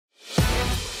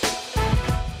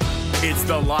It's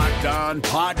the Locked On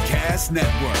Podcast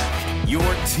Network, your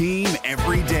team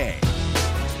every day.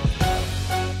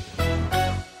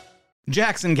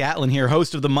 Jackson Gatlin here,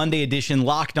 host of the Monday edition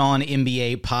Locked On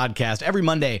NBA podcast. Every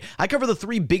Monday, I cover the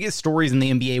three biggest stories in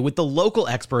the NBA with the local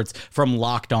experts from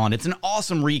Locked On. It's an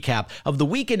awesome recap of the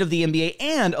weekend of the NBA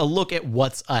and a look at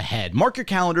what's ahead. Mark your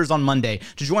calendars on Monday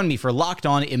to join me for Locked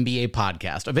On NBA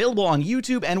podcast, available on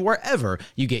YouTube and wherever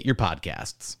you get your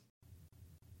podcasts.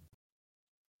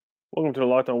 Welcome to the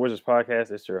Locked On Wizards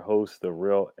podcast. It's your host, the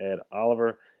real Ed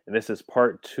Oliver, and this is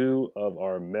part 2 of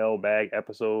our Mailbag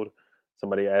episode.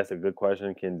 Somebody asked a good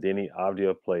question. Can Deni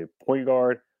Avdija play point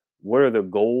guard? What are the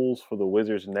goals for the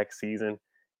Wizards next season?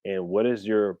 And what is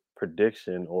your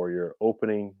prediction or your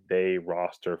opening day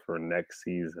roster for next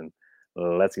season?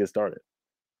 Let's get started.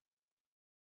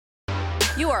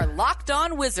 You are Locked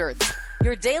On Wizards,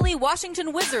 your daily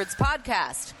Washington Wizards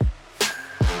podcast.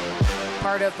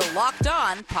 Part of the Locked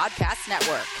On Podcast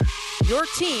Network, your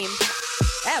team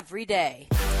every day.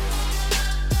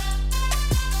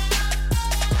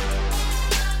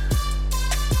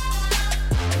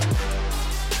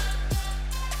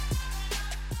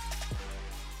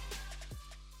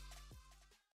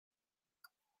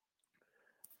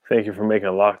 Thank you for making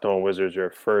Locked On Wizards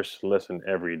your first listen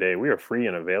every day. We are free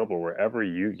and available wherever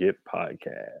you get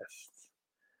podcasts.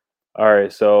 All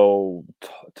right, so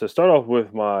to start off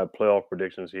with my playoff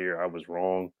predictions here, I was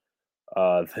wrong.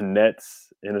 The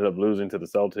Nets ended up losing to the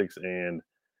Celtics, and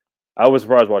I was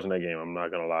surprised watching that game. I'm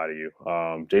not going to lie to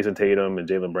you. Jason Tatum and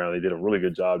Jaylen Brown, they did a really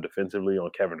good job defensively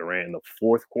on Kevin Durant in the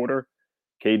fourth quarter.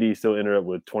 KD still ended up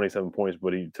with 27 points,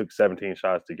 but he took 17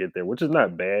 shots to get there, which is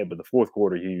not bad. But the fourth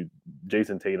quarter,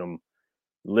 Jason Tatum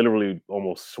literally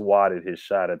almost swatted his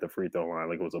shot at the free throw line.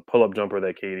 Like it was a pull-up jumper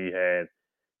that KD had,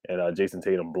 and Jason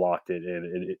Tatum blocked it,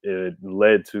 and it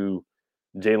led to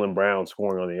Jaylen Brown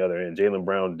scoring on the other end. Jaylen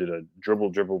Brown did a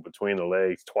dribble between the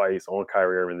legs twice on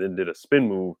Kyrie Irving, then did a spin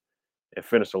move and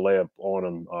finished a layup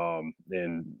on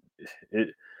him.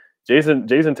 Jason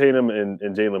Tatum and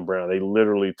Jaylen Brown, they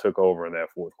literally took over in that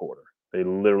fourth quarter. They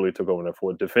literally took over in that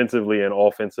fourth, defensively and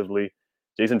offensively.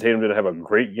 Jason Tatum didn't have a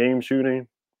great game shooting,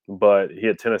 but he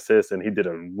had 10 assists, and he did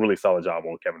a really solid job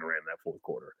on Kevin Durant in that fourth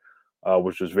quarter,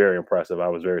 which was very impressive. I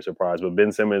was very surprised. But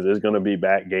Ben Simmons is going to be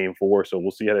back game 4, so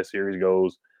we'll see how that series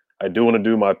goes. I do want to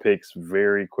do my picks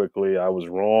very quickly. I was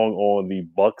wrong on the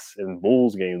Bucks and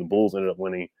Bulls game. The Bulls ended up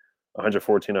winning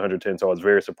 114-110, so I was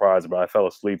very surprised, but I fell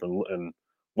asleep and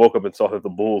woke up and saw that the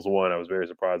Bulls won. I was very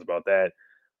surprised about that.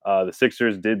 The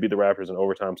Sixers did beat the Raptors in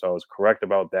overtime, so I was correct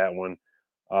about that one.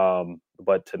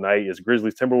 But tonight is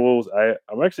Grizzlies Timberwolves.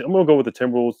 I'm going to go with the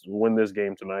Timberwolves to win this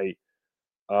game tonight.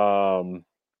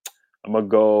 I'm going to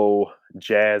go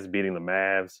Jazz beating the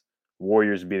Mavs,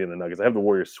 Warriors beating the Nuggets. I have the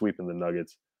Warriors sweeping the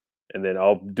Nuggets, and then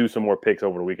I'll do some more picks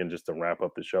over the weekend just to wrap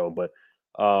up the show. But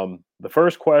the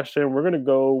first question, we're going to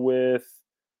go with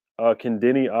can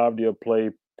Deni Avdija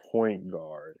play point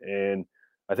guard? And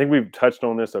I think we've touched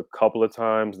on this a couple of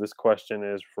times. This question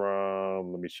is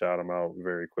from, let me shout him out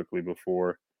very quickly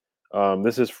before.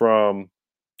 This is from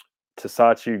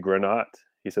Tasachi Granat.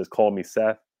 He says, call me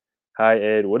Seth. Hi,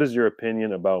 Ed. What is your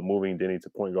opinion about moving Deni to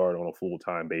point guard on a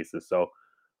full-time basis? So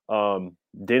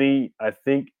Deni, I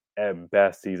think at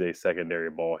best he's a secondary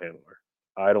ball handler.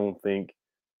 I don't think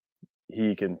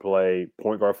he can play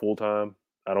point guard full-time.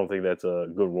 I don't think that's a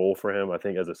good role for him. I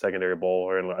think as a secondary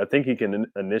ball handler, I think he can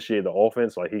initiate the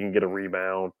offense. Like he can get a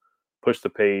rebound, push the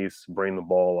pace, bring the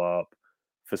ball up,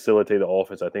 facilitate the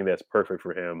offense. I think that's perfect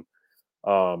for him.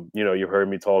 You've heard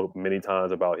me talk many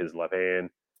times about his left hand.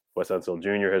 Wes Unseld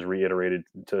Jr. has reiterated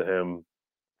to him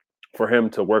for him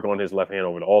to work on his left hand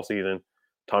over the offseason.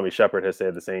 Tommy Shepard has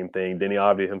said the same thing. Deni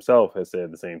Avdija himself has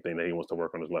said the same thing, that he wants to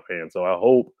work on his left hand. So I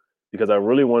hope, because I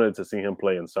really wanted to see him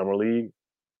play in Summer League.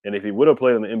 And if he would have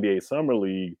played in the NBA Summer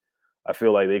League, I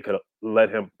feel like they could have let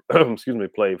him,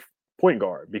 play point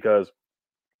guard, because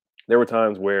there were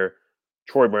times where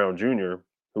Troy Brown Jr.,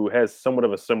 who has somewhat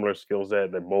of a similar skill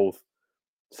set, they're both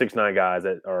 6'9" guys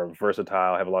that are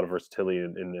versatile, have a lot of versatility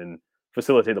and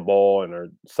facilitate the ball and are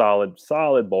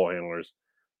solid ball handlers.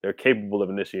 They're capable of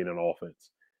initiating an offense.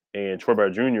 And Troy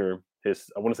Brown Jr.,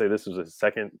 I want to say this was his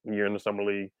second year in the Summer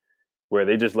League, where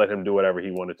they just let him do whatever he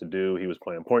wanted to do. He was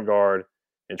playing point guard.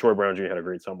 And Troy Brown Jr. had a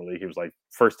great summer league. He was like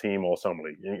first team all summer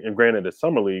league. And granted, it's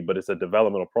summer league, but it's a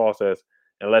developmental process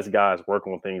and lets guys work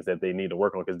on things that they need to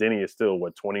work on. Because Deni is still,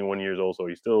 21 years old, so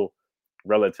he's still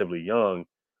relatively young.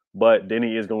 But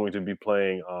Deni is going to be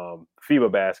playing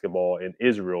FIBA basketball in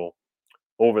Israel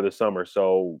over the summer.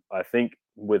 So I think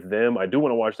with them, I do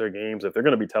want to watch their games. If they're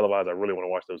going to be televised, I really want to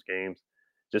watch those games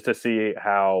just to see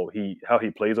how he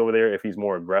plays over there, if he's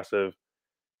more aggressive.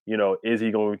 is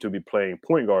he going to be playing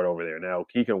point guard over there? Now,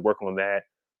 he can work on that,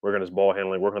 work on his ball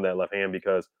handling, work on that left hand,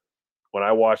 because when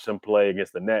I watched him play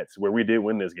against the Nets, where we did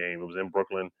win this game, it was in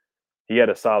Brooklyn. He had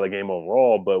a solid game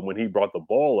overall, but when he brought the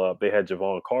ball up, they had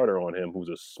Javon Carter on him, who's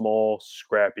a small,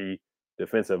 scrappy,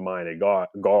 defensive-minded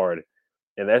guard.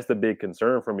 And that's the big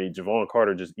concern for me. Javon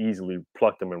Carter just easily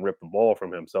plucked him and ripped the ball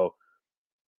from him. So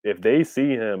if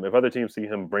other teams see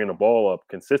him bring the ball up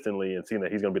consistently and seeing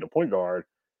that he's going to be the point guard,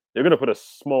 they're going to put a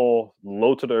small,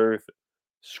 low-to-the-earth,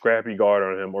 scrappy guard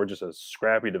on him, or just a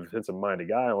scrappy, defensive-minded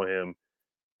guy on him,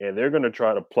 and they're going to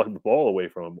try to pluck the ball away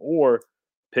from him or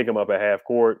pick him up at half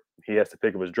court. He has to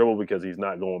pick up his dribble because he's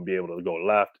not going to be able to go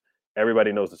left.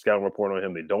 Everybody knows the scouting report on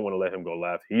him. They don't want to let him go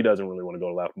left. He doesn't really want to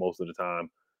go left most of the time.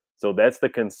 So that's the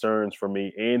concerns for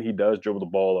me. And he does dribble the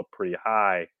ball up pretty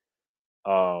high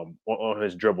on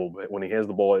his dribble. When he has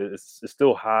the ball, it's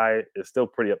still high. It's still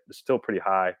pretty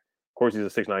high. Of course, he's a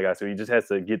 6'9" guy, so he just has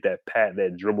to get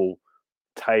that dribble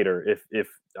tighter. If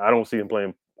I don't see him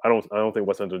playing, I don't think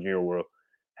West Central Junior will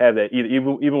have that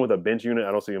even with a bench unit.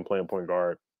 I don't see him playing point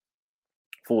guard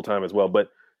full time as well. But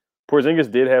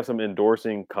Porzingis did have some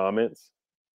endorsing comments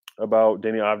about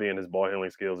Deni Avdija and his ball handling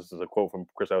skills. This is a quote from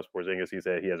Kristaps Porzingis. He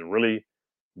said he has really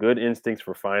good instincts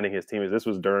for finding his teammates. This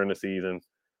was during the season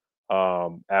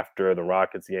after the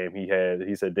Rockets game.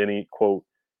 He said Deni, quote,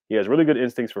 he has really good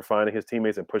instincts for finding his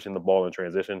teammates and pushing the ball in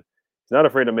transition. He's not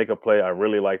afraid to make a play. I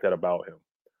really like that about him.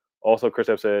 Also,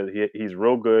 Kristaps said he's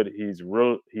real good. He's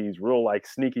real like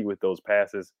sneaky with those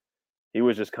passes. He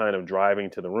was just kind of driving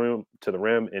to the rim,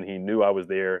 and he knew I was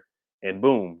there, and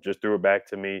boom, just threw it back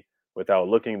to me without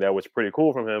looking. That was pretty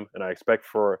cool from him, and I expect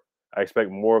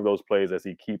more of those plays as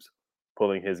he keeps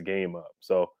pulling his game up.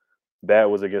 So that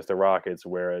was against the Rockets,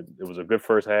 where it was a good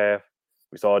first half.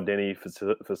 We saw Deni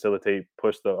facilitate,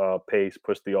 push the pace,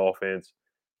 push the offense,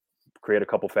 create a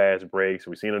couple fast breaks.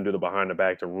 We've seen him do the behind the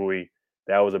back to Rui.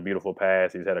 That was a beautiful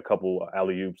pass. He's had a couple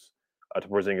alley-oops to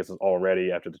Porzingis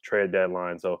already after the trade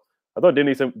deadline. So I thought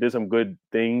Deni did some good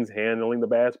things handling the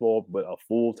basketball, but a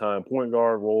full-time point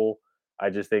guard role, I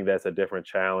just think that's a different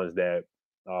challenge that,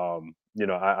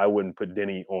 I wouldn't put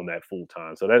Deni on that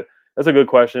full-time. So that's a good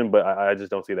question, but I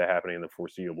just don't see that happening in the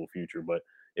foreseeable future. But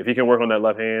if he can work on that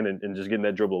left hand and just getting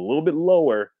that dribble a little bit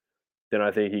lower, then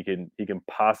I think he can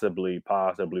possibly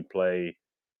play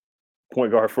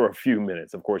point guard for a few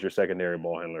minutes. Of course, your secondary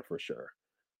ball handler for sure.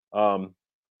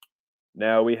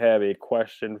 Now we have a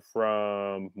question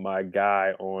from my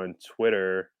guy on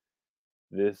Twitter.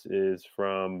 This is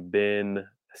from Ben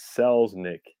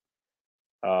Selznick.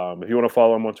 If you want to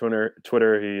follow him on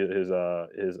Twitter, his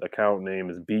account name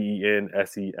is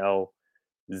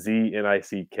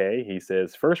BenSelznick. He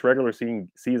says, first regular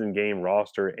season game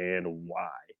roster and why?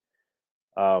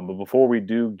 But before we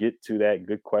do get to that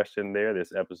good question there,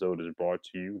 this episode is brought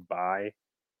to you by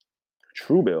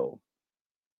Truebill.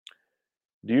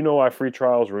 Do you know why free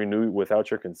trials renew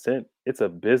without your consent? It's a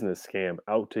business scam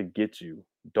out to get you.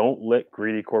 Don't let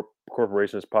greedy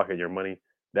corporations pocket your money.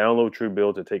 Download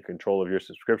Truebill to take control of your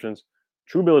subscriptions.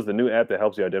 Truebill is the new app that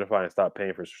helps you identify and stop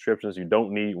paying for subscriptions you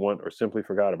don't need, want, or simply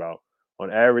forgot about.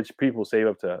 On average, people save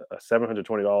up to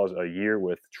 $720 a year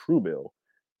with Truebill.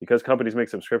 Because companies make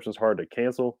subscriptions hard to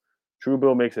cancel,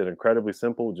 Truebill makes it incredibly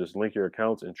simple. Just link your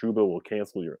accounts and Truebill will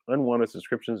cancel your unwanted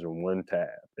subscriptions in one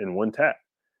tap.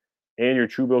 And your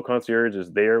Truebill concierge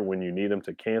is there when you need them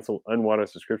to cancel unwanted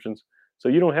subscriptions, so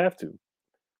you don't have to.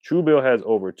 Truebill has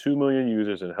over 2 million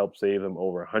users and helps save them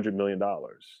over $100 million.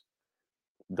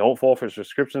 Don't fall for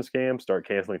subscription scams. Start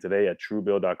canceling today at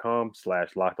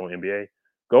Truebill.com/LockedOnNBA.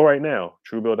 Go right now,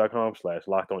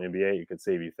 Truebill.com/LockedOnNBA. It could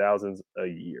save you thousands a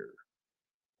year.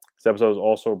 This episode is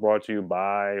also brought to you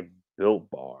by Built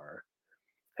Bar.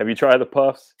 Have you tried the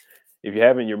Puffs? If you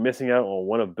haven't, you're missing out on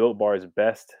one of Built Bar's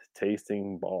best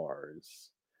tasting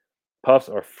bars. Puffs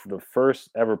are the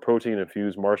first ever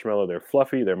protein-infused marshmallow. They're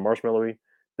fluffy, they're marshmallowy.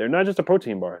 They're not just a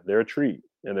protein bar, they're a treat,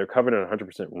 and they're covered in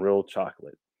 100% real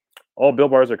chocolate. All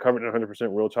Built Bars are covered in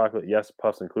 100% real chocolate. Yes,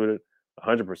 Puffs included,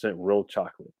 100% real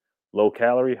chocolate. Low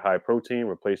calorie, high protein.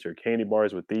 Replace your candy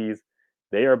bars with these.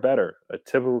 They are better. A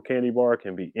typical candy bar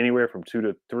can be anywhere from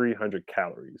 200 to 300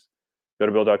 calories. Go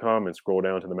to Built.com and scroll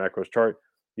down to the macros chart.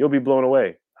 You'll be blown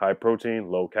away. High protein,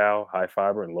 low cal, high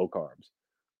fiber, and low carbs.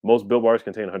 Most Built Bars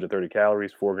contain 130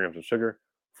 calories, 4 grams of sugar,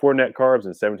 4 net carbs,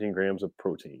 and 17 grams of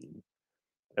protein.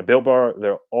 At Built Bar,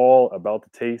 they're all about the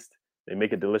taste. They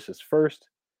make it delicious first,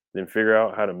 then figure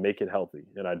out how to make it healthy.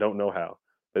 And I don't know how,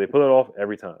 but they pull it off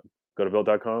every time. Go to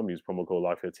Built.com, use promo code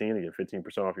LOCK15 to get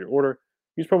 15% off your order.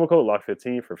 Use promo code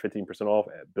LOCK15 for 15% off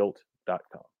at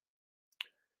Built.com.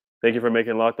 Thank you for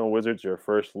making Locked On Wizards your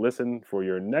first listen. For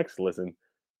your next listen,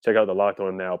 Check out the Locked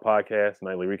On Now podcast,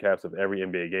 nightly recaps of every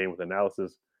NBA game with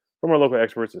analysis from our local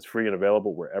experts. It's free and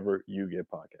available wherever you get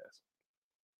podcasts.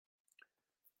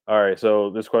 All right, so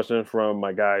this question from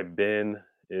my guy Ben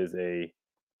is a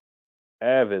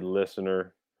avid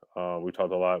listener. We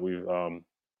talked a lot. We've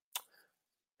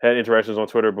had interactions on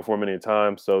Twitter before many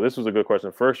times. So this was a good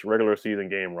question. First regular season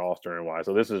game roster and why.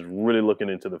 So this is really looking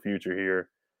into the future here.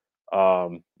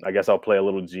 I guess I'll play a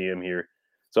little GM here.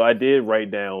 So I did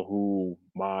write down who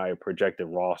my projected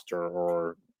roster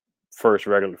or first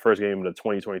game of the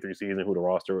 2023 season, who the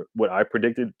roster, what I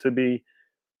predicted to be.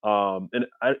 And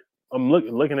I'm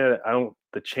looking at it.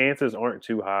 The chances aren't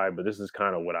too high, but this is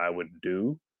kind of what I would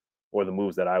do or the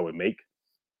moves that I would make.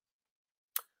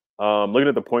 Looking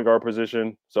at the point guard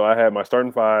position, so I have my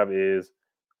starting five is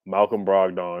Malcolm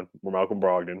Brogdon,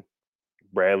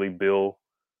 Bradley Beal,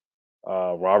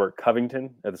 Robert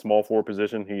Covington at the small forward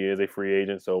position. He is a free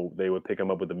agent, so they would pick him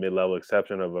up with a mid-level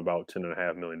exception of about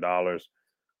 $10.5 million.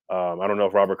 I don't know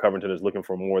if Robert Covington is looking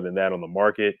for more than that on the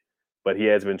market, but he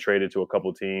has been traded to a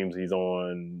couple teams. He was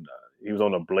on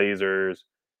the Blazers,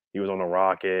 he was on the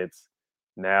Rockets.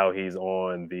 Now he's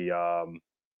on the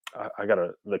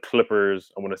the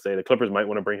Clippers. I want to say the Clippers might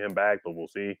want to bring him back, but we'll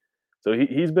see. So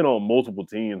he's been on multiple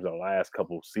teams in the last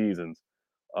couple of seasons.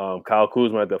 Kyle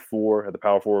Kuzma at the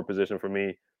power forward position for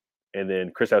me. And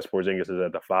then Kristaps Porzingis is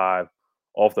at the 5.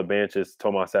 Off the bench is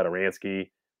Tomas Satoransky.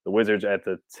 The Wizards at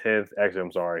the 10th. Actually,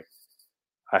 I'm sorry.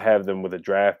 I have them with a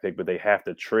draft pick, but they have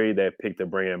to trade that pick to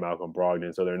bring in Malcolm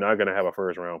Brogdon. So they're not going to have a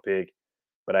first-round pick.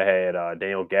 But I had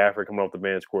Daniel Gafford coming off the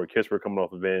bench, Corey Kispert coming off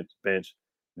the bench,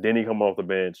 Deni coming off the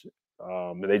bench.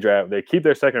 They keep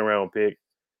their second-round pick.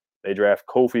 They draft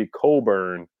Kofi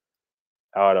Cockburn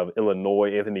out of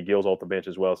Illinois. Anthony Gill's off the bench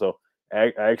as well. So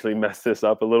I actually messed this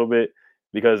up a little bit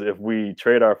because if we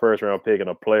trade our first-round pick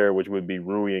and a player, which would be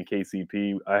Rui and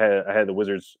KCP, I had the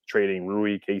Wizards trading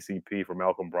Rui, KCP for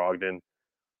Malcolm Brogdon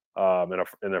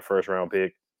in their first-round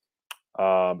pick.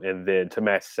 And then to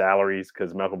match salaries,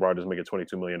 because Malcolm Brogdon is making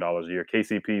 $22 million a year.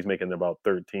 KCP is making about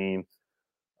 13.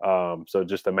 So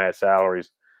just to match salaries.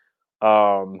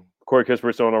 Corey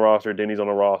Kispert's on the roster. Denny's on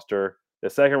the roster. The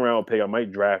second round pick, I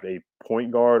might draft a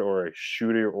point guard or a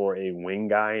shooter or a wing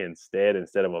guy instead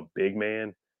of a big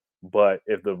man. But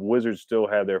if the Wizards still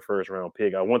have their first round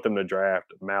pick, I want them to draft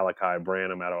Malachi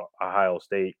Branham out of Ohio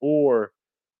State. Or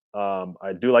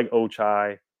I do like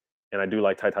Ochai and I do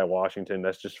like Ty Washington.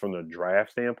 That's just from the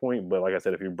draft standpoint. But like I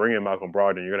said, if you bring in Malcolm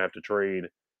Brogdon, you're going to have to trade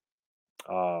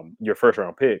your first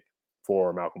round pick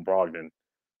for Malcolm Brogdon,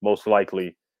 most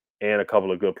likely, and a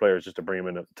couple of good players just to bring him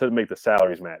in to make the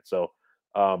salaries match. So,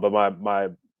 but my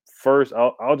first,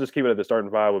 I'll just keep it at the starting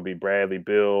 5 would be Bradley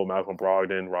Beal, Malcolm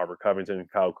Brogdon, Robert Covington,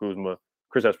 Kyle Kuzma,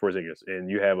 Kristaps Porzingis, and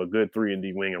you have a good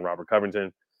 3-and-D wing in Robert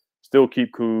Covington. Still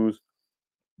keep Kuz.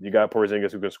 You got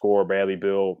Porzingis who can score. Bradley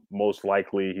Beal, most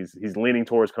likely, he's leaning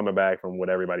towards coming back from what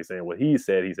everybody's saying. What he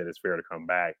said it's fair to come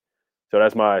back. So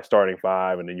that's my starting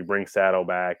 5, and then you bring Sato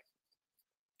back.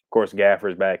 Of course,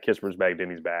 Gafford's back, Kispert's back,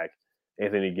 Denny's back,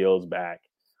 Anthony Gill's back.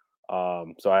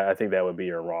 So I think that would be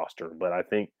your roster. But I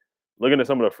think looking at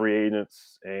some of the free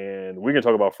agents, and we can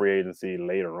talk about free agency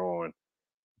later on,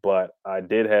 but I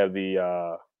did have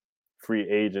the free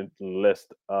agent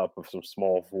list up of some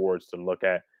small forwards to look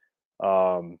at.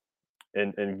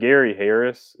 And Gary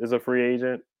Harris is a free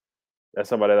agent. That's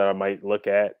somebody that I might look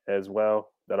at as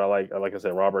well. That I like. Like I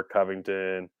said, Robert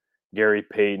Covington, Gary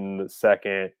Payton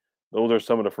II. Those are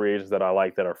some of the free agents that I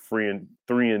like that are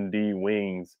 3-and-D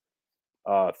wings,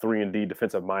 3-and-D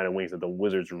defensive minded wings that the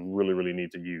Wizards really, really need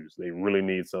to use. They really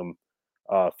need some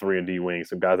 3-and-D wings,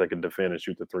 some guys that can defend and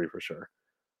shoot the three for sure.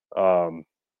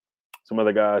 Some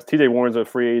other guys, TJ Warren's a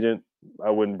free agent. I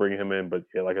wouldn't bring him in, but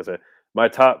yeah, like I said, my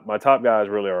top guys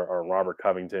really are Robert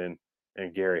Covington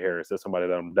and Gary Harris. That's somebody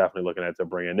that I'm definitely looking at to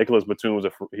bring in. Nicholas Batum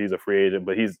he's a free agent,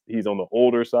 but he's on the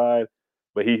older side,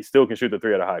 but he still can shoot the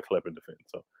three at a high clip and defend.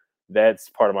 So that's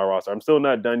part of my roster. I'm still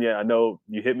not done yet. I know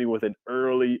you hit me with an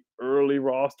early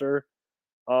roster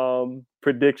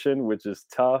prediction, which is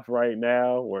tough right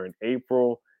now. We're in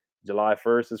April. July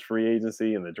 1st is free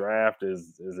agency, and the draft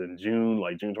is in June,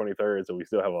 like June 23rd. So we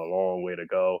still have a long way to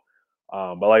go.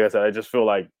 But like I said, I just feel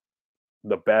like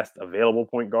the best available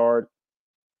point guard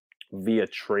via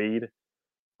trade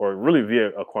or really via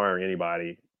acquiring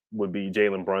anybody would be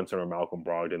Jalen Brunson or Malcolm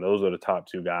Brogdon. Those are the top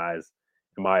 2 guys,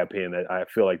 in my opinion, that I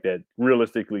feel like that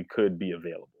realistically could be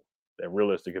available. That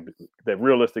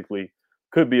realistically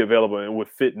could be available and would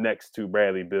fit next to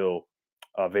Bradley Beal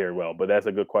very well. But that's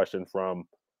a good question from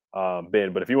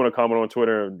Ben. But if you want to comment on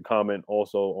Twitter and comment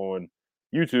also on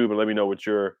YouTube and let me know what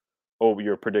your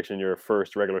prediction, your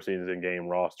first regular season game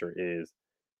roster is,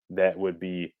 that would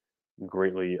be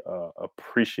greatly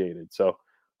appreciated. So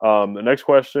the next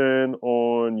question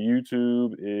on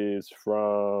YouTube is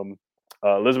from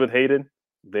Elizabeth Hayden.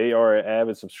 They are an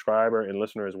avid subscriber and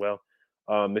listener as well.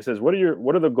 It says, what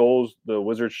are the goals the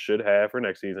Wizards should have for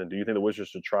next season? Do you think the Wizards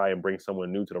should try and bring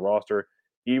someone new to the roster,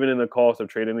 even in the cost of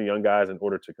trading the young guys in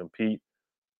order to compete?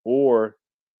 Or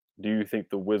do you think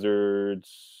the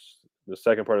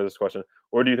second part of this question,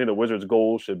 or do you think the Wizards'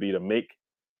 goal should be to make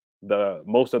the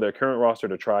most of their current roster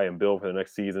to try and build for the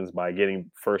next seasons by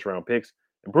getting first round picks,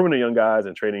 improving the young guys,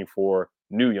 and trading for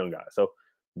new young guys? So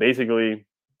basically,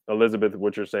 Elizabeth,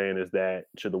 what you're saying is that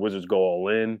should the Wizards go all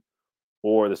in?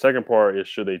 Or the second part is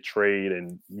should they trade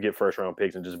and get first round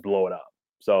picks and just blow it up?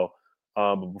 So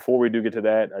but before we do get to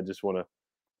that, I just want to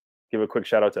give a quick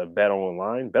shout out to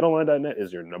BetOnline. BetOnline.net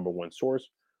is your number one source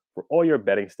for all your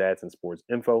betting stats and sports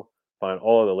info. Find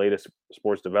all of the latest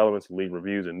sports developments, league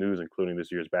reviews, and news, including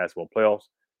this year's basketball playoffs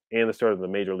and the start of the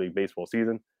Major League Baseball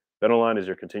season. BetOnline is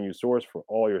your continued source for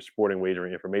all your sporting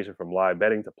wagering information from live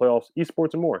betting to playoffs,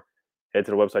 esports, and more. Head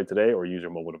to the website today or use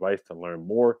your mobile device to learn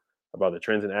more about the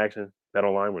trends in action.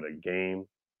 BetOnline, where the game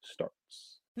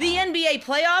starts. The NBA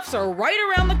playoffs are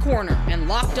right around the corner, and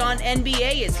Locked On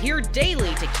NBA is here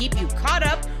daily to keep you caught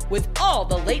up with all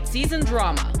the late season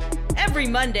drama. Every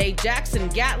Monday, Jackson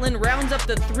Gatlin rounds up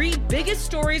the 3 biggest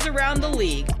stories around the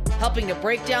league, helping to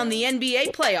break down the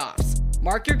NBA playoffs.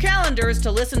 Mark your calendars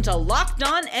to listen to Locked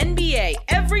On NBA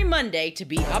every Monday to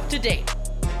be up to date.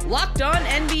 Locked On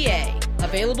NBA,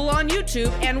 available on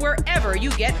YouTube and wherever you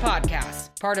get podcasts.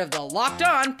 Part of the Locked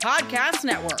On Podcast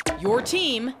Network, your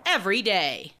team every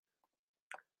day.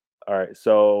 All right,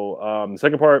 so the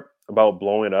second part about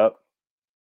blowing it up.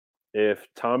 If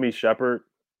Tommy Shepard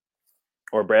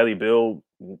or Bradley Beal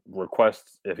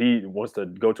requests, if he wants to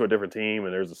go to a different team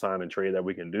and there's a sign and trade that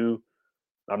we can do,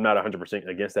 I'm not 100%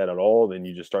 against that at all. Then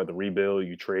you just start the rebuild.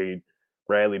 You trade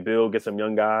Bradley Beal, get some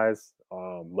young guys.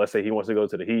 Let's say he wants to go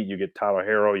to the Heat. You get Tyler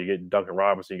Herro, you get Duncan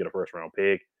Robinson, you get a first-round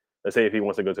pick. Let's say if he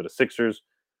wants to go to the Sixers,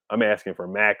 I'm asking for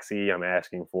Maxey, I'm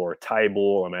asking for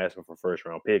Tybal, I'm asking for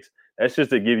first-round picks. That's just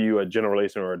to give you a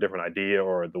generation or a different idea.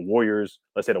 Or the Warriors,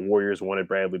 let's say the Warriors wanted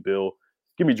Bradley Beal.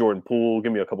 Give me Jordan Poole,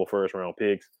 give me a couple first-round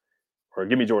picks, or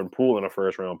give me Jordan Poole and a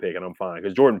first-round pick, and I'm fine.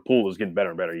 Because Jordan Poole is getting better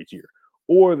and better each year.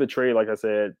 Or the trade, like I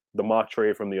said, the mock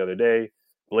trade from the other day,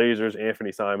 Blazers,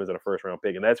 Anthony Simons, and a first-round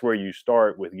pick. And that's where you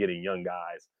start with getting young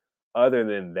guys. Other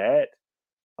than that,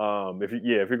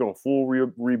 if you're going full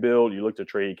rebuild, you look to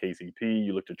trade KCP,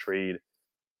 you look to trade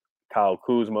Kyle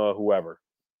Kuzma, whoever,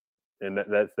 and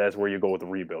that's where you go with the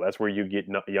rebuild. That's where you get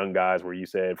young guys. Where you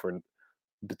said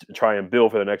to try and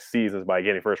build for the next seasons by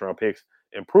getting first round picks,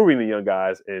 improving the young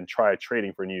guys, and try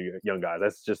trading for new young guys.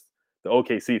 That's just the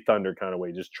OKC Thunder kind of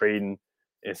way, just trading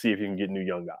and see if you can get new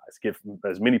young guys. Get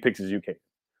as many picks as you can.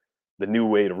 The new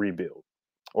way to rebuild,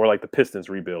 or like the Pistons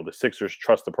rebuild, the Sixers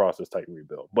trust the process type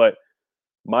rebuild, but.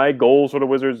 My goals for the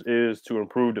Wizards is to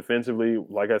improve defensively.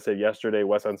 Like I said yesterday,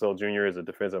 Wes Unseld Jr. is a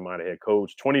defensive-minded head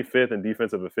coach. 25th in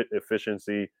defensive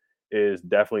efficiency is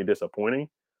definitely disappointing.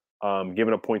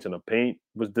 Giving up points in the paint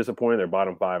was disappointing. They're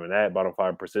bottom 5 in that. Bottom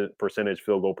 5 percentage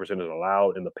field goal percentage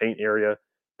allowed in the paint area.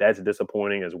 That's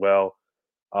disappointing as well.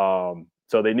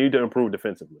 So they need to improve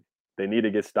defensively. They need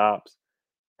to get stops.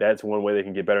 That's one way they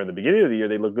can get better. In the beginning of the year,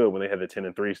 they looked good when they had the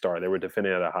 10-3 start. They were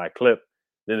defending at a high clip.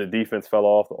 Then the defense fell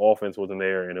off, the offense wasn't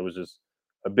there, and it was just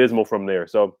abysmal from there.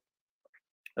 So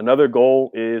another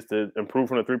goal is to improve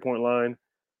from the three-point line.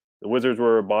 The Wizards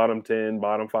were bottom 10,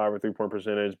 bottom 5 in three-point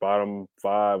percentage, bottom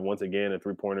 5 once again in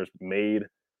three-pointers made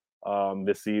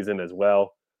this season as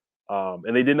well.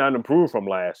 And they did not improve from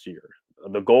last year.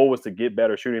 The goal was to get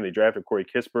better shooting. They drafted Corey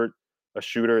Kispert, a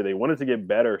shooter. They wanted to get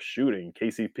better shooting.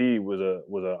 KCP was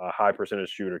a high percentage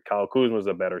shooter. Kyle Kuzma was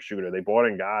a better shooter. They brought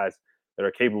in guys that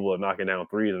are capable of knocking down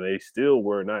threes, and they still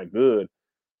were not good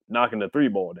knocking the three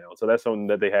ball down. So that's something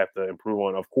that they have to improve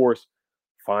on. Of course,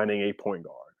 finding a point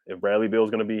guard. If Bradley Beal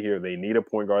is going to be here, they need a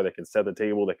point guard that can set the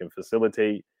table, that can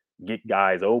facilitate, get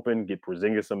guys open, get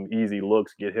Porzingis some easy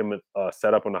looks, get him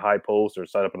set up on the high post or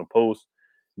set up in a post,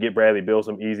 get Bradley Beal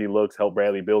some easy looks, help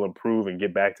Bradley Beal improve and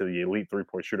get back to the elite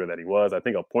three-point shooter that he was. I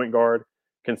think a point guard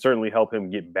can certainly help him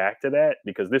get back to that,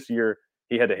 because this year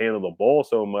he had to handle the ball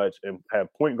so much and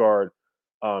have point guard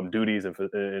duties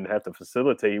and have to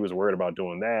facilitate. He was worried about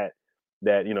doing that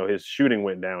his shooting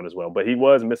went down as well. But he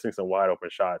was missing some wide open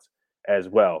shots as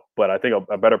well. But I think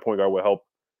a better point guard will help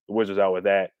the Wizards out with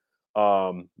that.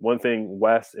 One thing,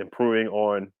 Wes improving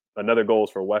on another goal is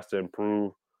for Wes to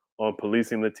improve on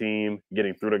policing the team,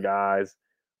 getting through the guys,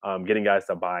 getting guys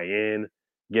to buy in,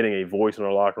 getting a voice in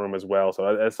the locker room as well.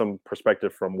 So that's some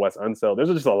perspective from Wes Unseld. There's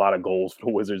just a lot of goals for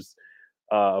the Wizards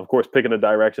Of course, picking a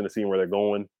direction to see where they're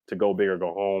going, to go big or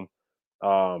go home.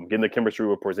 Getting the chemistry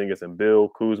with Porzingis and Bill,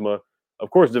 Kuzma. Of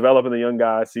course, developing the young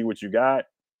guys, see what you got,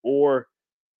 or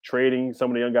trading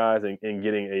some of the young guys and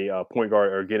getting a point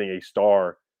guard or getting a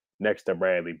star next to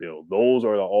Bradley Beal. Those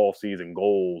are the all-season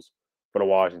goals for the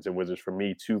Washington Wizards for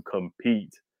me to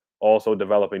compete. Also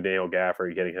developing Daniel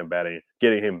Gafford, getting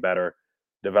him better,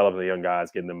 developing the young guys,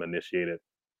 getting them initiated,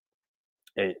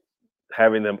 and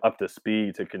having them up to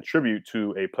speed to contribute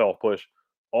to a playoff push.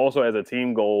 Also, as a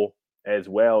team goal as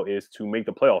well, is to make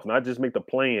the playoffs, not just make the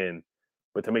play-in,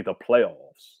 but to make the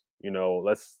playoffs.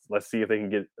 Let's see if they can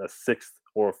get a 6th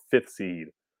or 5th seed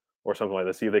or something like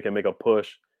that. See if they can make a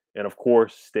push. And of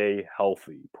course, stay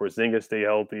healthy. Porzingis stay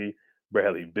healthy.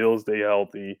 Bradley Beal stay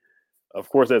healthy. Of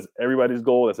course, that's everybody's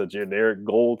goal. That's a generic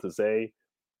goal to say.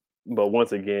 But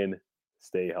once again,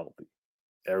 stay healthy.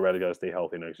 Everybody got to stay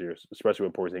healthy next year, especially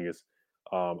with Porzingis.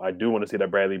 I do want to see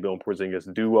that Bradley Beal and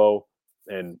Porzingis duo.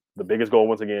 And the biggest goal,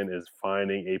 once again, is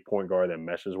finding a point guard that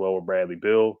meshes well with Bradley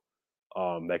Beal,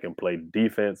 that can play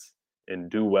defense and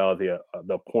do well at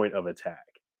the point of attack.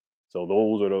 So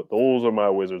those are my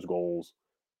Wizards goals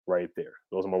right there.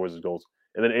 Those are my Wizards goals.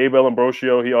 And then Abel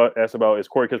Ambrosio, he asked about, is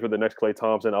Corey Kispert the next Klay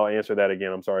Thompson? I'll answer that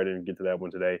again. I'm sorry I didn't get to that one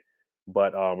today.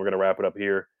 But we're going to wrap it up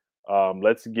here.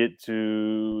 Let's get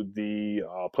to the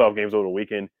playoff games over the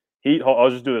weekend. I'll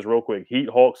just do this real quick. Heat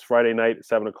Hawks Friday night at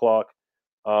 7 o'clock.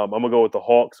 I'm going to go with the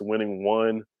Hawks winning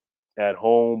 1 at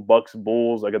home. Bucks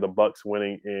Bulls. I got the Bucks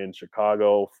winning in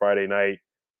Chicago Friday night.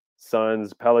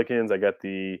 Suns Pelicans. I got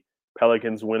the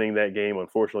Pelicans winning that game.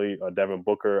 Unfortunately, Devin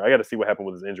Booker. I got to see what happened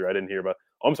with his injury. I didn't hear about.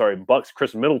 I'm sorry. Bucks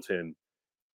Chris Middleton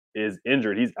is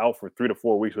injured. He's out for 3 to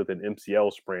 4 weeks with an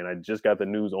MCL sprain. I just got the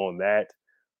news on that.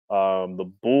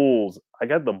 The Bulls. I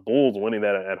got the Bulls winning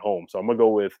that at home. So I'm gonna go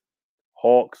with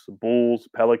Hawks, Bulls,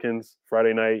 Pelicans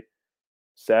Friday night.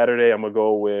 Saturday, I'm gonna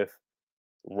go with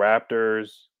Raptors,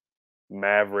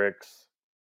 Mavericks,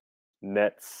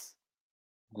 Nets,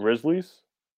 Grizzlies.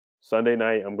 Sunday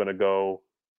night, I'm gonna go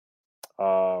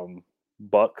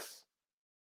Bucks,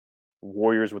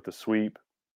 Warriors with the sweep,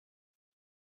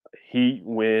 Heat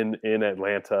win in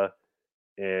Atlanta,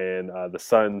 and the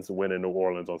Suns win in New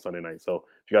Orleans on Sunday night. So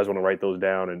if you guys want to write those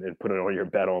down and put it on your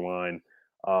bet online,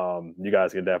 you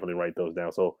guys can definitely write those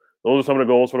down. So those are some of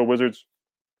the goals for the Wizards,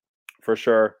 for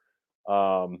sure,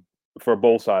 for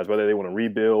both sides, whether they want to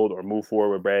rebuild or move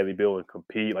forward with Bradley Beal and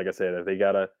compete. Like I said, if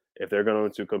they're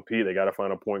going to compete, they got to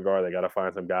find a point guard. They got to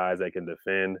find some guys that can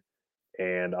defend.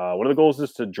 And one of the goals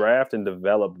is to draft and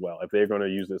develop well if they're going to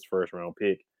use this first round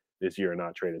pick this year and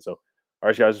not trade it. So, all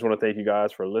right, guys, I just want to thank you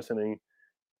guys for listening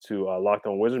to Locked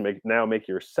On Wizards. Make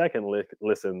your second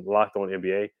listen Locked On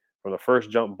NBA. From the first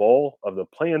jump ball of the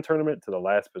play-in tournament to the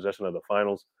last possession of the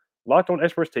finals, Locked On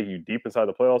experts take you deep inside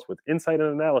the playoffs with insight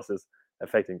and analysis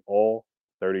affecting all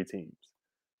 30 teams.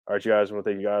 All right, you guys, I want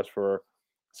to thank you guys for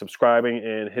subscribing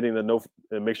and hitting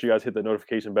and make sure you guys hit the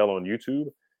notification bell on YouTube.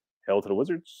 Hail to the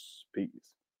Wizards. Peace.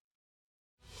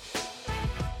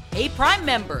 Hey, Prime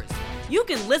members, you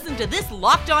can listen to this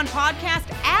Locked On podcast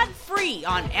ad-free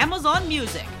on Amazon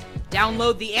Music.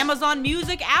 Download the Amazon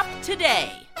Music app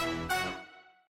today.